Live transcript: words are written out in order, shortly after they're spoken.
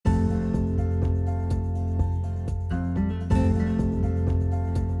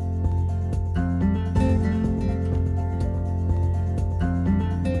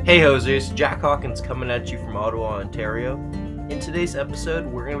Hey hosers, Jack Hawkins coming at you from Ottawa, Ontario. In today's episode,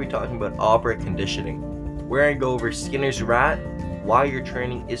 we're going to be talking about operant conditioning. We're going to go over Skinner's rat, why your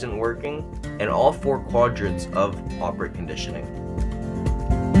training isn't working, and all 4 quadrants of operant conditioning.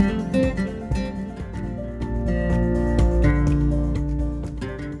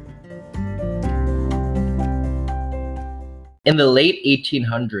 In the late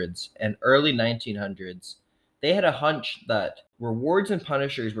 1800s and early 1900s, they had a hunch that rewards and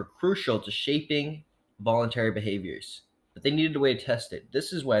punishers were crucial to shaping voluntary behaviors, but they needed a way to test it.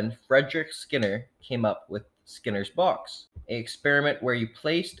 This is when Frederick Skinner came up with Skinner's box, an experiment where you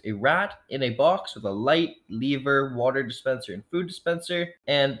placed a rat in a box with a light, lever, water dispenser, and food dispenser,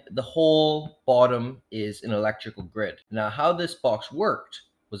 and the whole bottom is an electrical grid. Now, how this box worked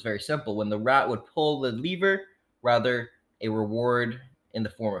was very simple. When the rat would pull the lever, rather a reward in the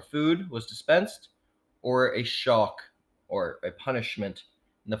form of food was dispensed, or a shock or a punishment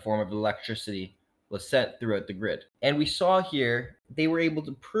in the form of electricity was sent throughout the grid. And we saw here they were able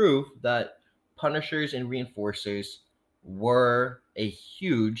to prove that punishers and reinforcers were a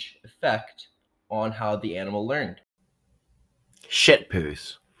huge effect on how the animal learned. Shih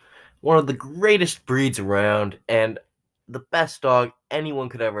Tzus, one of the greatest breeds around and the best dog anyone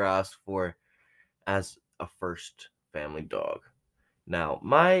could ever ask for as a first family dog. Now,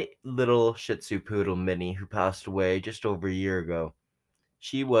 my little Shih Tzu poodle Minnie, who passed away just over a year ago,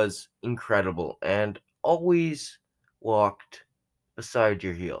 she was incredible and always walked beside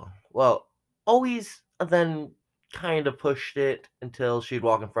your heel. Well, always then kind of pushed it until she'd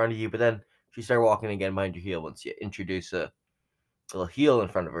walk in front of you, but then she started walking again behind your heel once you introduce a little heel in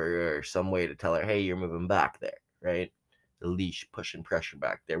front of her or some way to tell her, hey, you're moving back there, right? The leash pushing pressure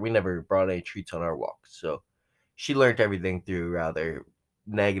back there. We never brought any treats on our walks, so she learned everything through rather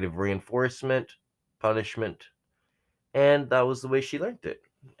negative reinforcement, punishment, and that was the way she learned it.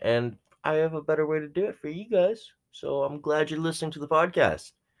 And I have a better way to do it for you guys, so I'm glad you're listening to the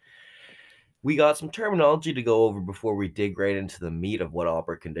podcast. We got some terminology to go over before we dig right into the meat of what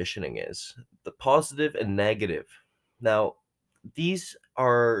operant conditioning is. The positive and negative. Now, these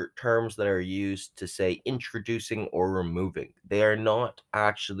are terms that are used to say introducing or removing. They are not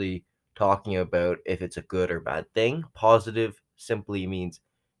actually talking about if it's a good or bad thing. Positive simply means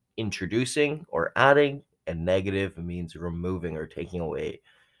introducing or adding, and negative means removing or taking away.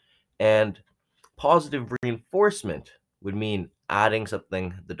 And positive reinforcement would mean adding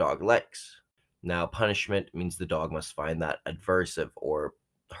something the dog likes. Now, punishment means the dog must find that aversive or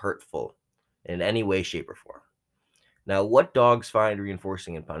hurtful in any way, shape, or form. Now, what dogs find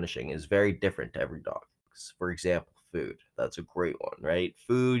reinforcing and punishing is very different to every dog. For example, food. That's a great one, right?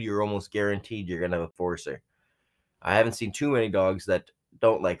 Food, you're almost guaranteed you're going to have a forcer. I haven't seen too many dogs that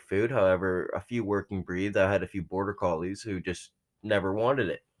don't like food. However, a few working breeds, I had a few border collies who just never wanted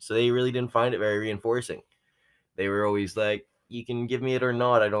it. So they really didn't find it very reinforcing. They were always like, you can give me it or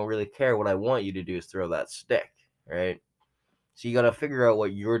not. I don't really care. What I want you to do is throw that stick, right? So you got to figure out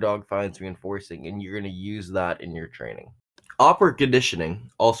what your dog finds reinforcing, and you're going to use that in your training. Operant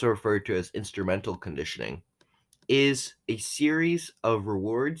conditioning, also referred to as instrumental conditioning, is a series of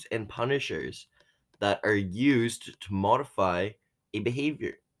rewards and punishers that are used to modify a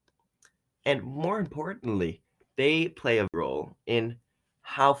behavior. And more importantly, they play a role in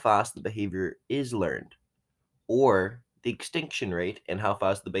how fast the behavior is learned, or the extinction rate and how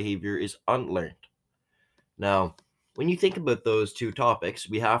fast the behavior is unlearned. Now, when you think about those two topics,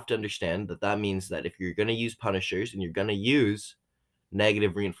 we have to understand that that means that if you're going to use punishers and you're going to use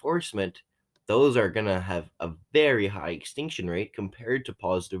negative reinforcement, those are going to have a very high extinction rate compared to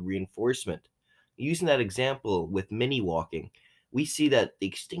positive reinforcement. Using that example with Minnie walking, we see that the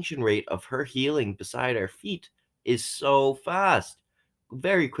extinction rate of her heeling beside our feet is so fast.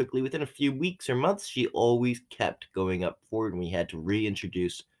 Very quickly, within a few weeks or months, she always kept going up forward, and we had to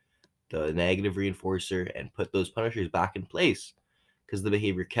reintroduce the negative reinforcer and put those punishers back in place because the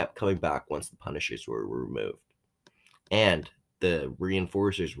behavior kept coming back once the punishers were removed. And the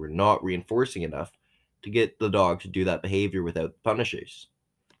reinforcers were not reinforcing enough to get the dog to do that behavior without the punishers.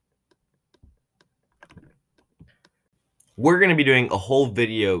 We're going to be doing a whole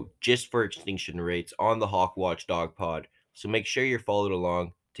video just for extinction rates on the Hawkwatch Dog Pod, so make sure you're followed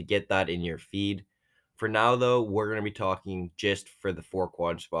along to get that in your feed. For now, though, we're going to be talking just for the 4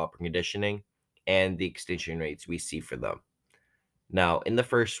 quadrants of operant conditioning and the extinction rates we see for them. Now, in the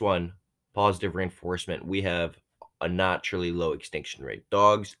first one, positive reinforcement, we have a naturally low extinction rate.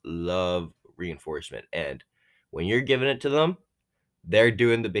 Dogs love reinforcement, and when you're giving it to them, they're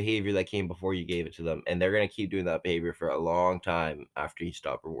doing the behavior that came before you gave it to them, and they're going to keep doing that behavior for a long time after you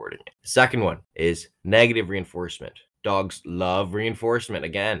stop rewarding it. The second one is negative reinforcement. Dogs love reinforcement.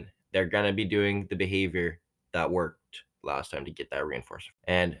 Again, they're going to be doing the behavior that worked last time to get that reinforcement.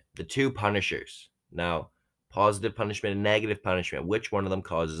 And the two punishers. Now, positive punishment and negative punishment, which one of them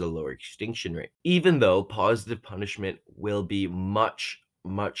causes a lower extinction rate? Even though positive punishment will be much,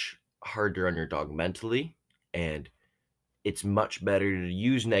 much harder on your dog mentally, and it's much better to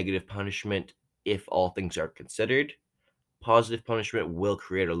use negative punishment if all things are considered, positive punishment will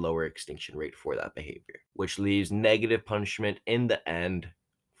create a lower extinction rate for that behavior, which leaves negative punishment in the end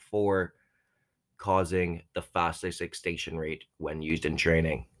for causing the fastest extinction rate when used in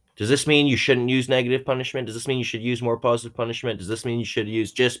training. Does this mean you shouldn't use negative punishment? Does this mean you should use more positive punishment? Does this mean you should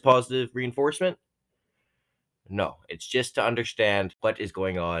use just positive reinforcement? No, it's just to understand what is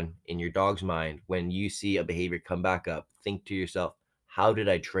going on in your dog's mind when you see a behavior come back up. Think to yourself, how did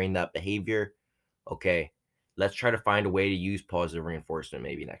I train that behavior? Okay, let's try to find a way to use positive reinforcement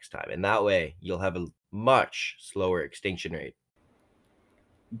maybe next time. And that way, you'll have a much slower extinction rate.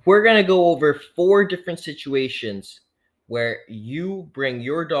 We're going to go over 4 different situations where you bring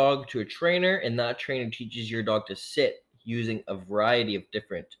your dog to a trainer and that trainer teaches your dog to sit using a variety of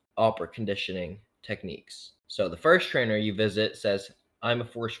different operant conditioning techniques. So the first trainer you visit says, I'm a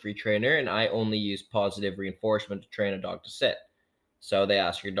force-free trainer and I only use positive reinforcement to train a dog to sit. So they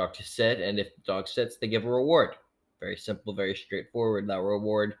ask your dog to sit, and if the dog sits, they give a reward. Very simple, very straightforward. That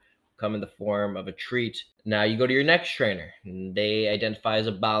reward come in the form of a treat. Now you go to your next trainer, and they identify as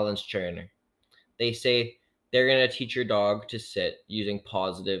a balanced trainer. They say they're going to teach your dog to sit using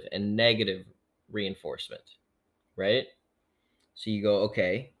positive and negative reinforcement, right? So you go,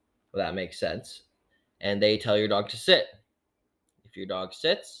 okay, well, that makes sense. And they tell your dog to sit. If your dog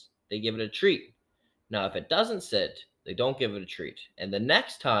sits, they give it a treat. Now, if it doesn't sit, they don't give it a treat. And the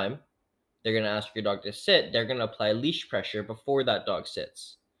next time they're going to ask your dog to sit, they're going to apply leash pressure before that dog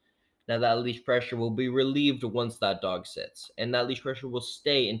sits. Now, that leash pressure will be relieved once that dog sits, and that leash pressure will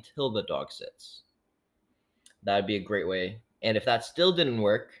stay until the dog sits. That'd be a great way. And if that still didn't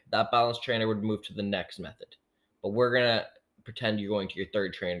work, that balance trainer would move to the next method. But we're going to pretend you're going to your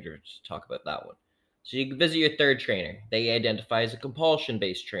third trainer to talk about that one. So you can visit your third trainer. They identify as a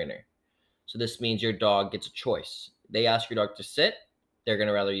compulsion-based trainer. So this means your dog gets a choice. They ask your dog to sit. They're going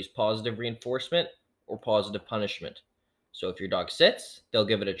to rather use positive reinforcement or positive punishment. So if your dog sits, they'll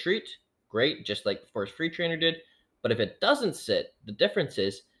give it a treat. Great, just like the first free trainer did. But if it doesn't sit, the difference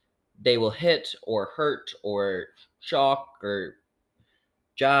is they will hit or hurt or shock or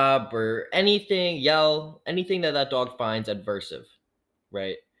jab or anything, yell, anything that dog finds adversive,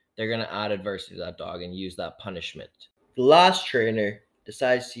 right? They're going to add adversity to that dog and use that punishment. The last trainer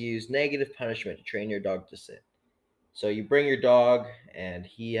decides to use negative punishment to train your dog to sit. So you bring your dog and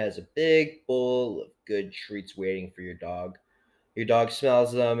he has a big bowl of good treats waiting for your dog. Your dog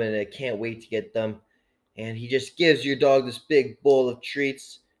smells them and it can't wait to get them. And he just gives your dog this big bowl of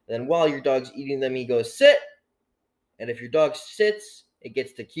treats. Then while your dog's eating them, he goes, sit. And if your dog sits, it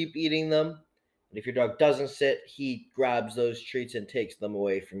gets to keep eating them. And if your dog doesn't sit, he grabs those treats and takes them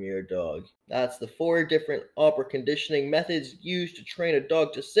away from your dog. That's the 4 different operant conditioning methods used to train a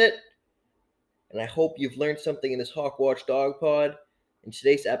dog to sit. And I hope you've learned something in this Hawkwatch Dog Pod. In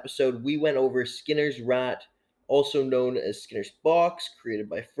today's episode, we went over Skinner's rat, also known as Skinner's box, created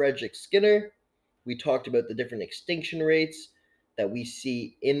by B.F Skinner. We talked about the different extinction rates that we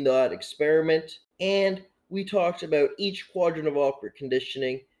see in that experiment. And we talked about each quadrant of operant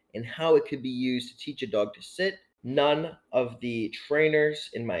conditioning and how it could be used to teach a dog to sit. None of the trainers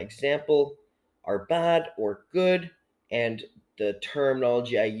in my example are bad or good, and the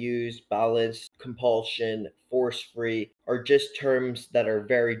terminology I used, balance, compulsion, force-free, are just terms that are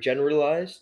very generalized.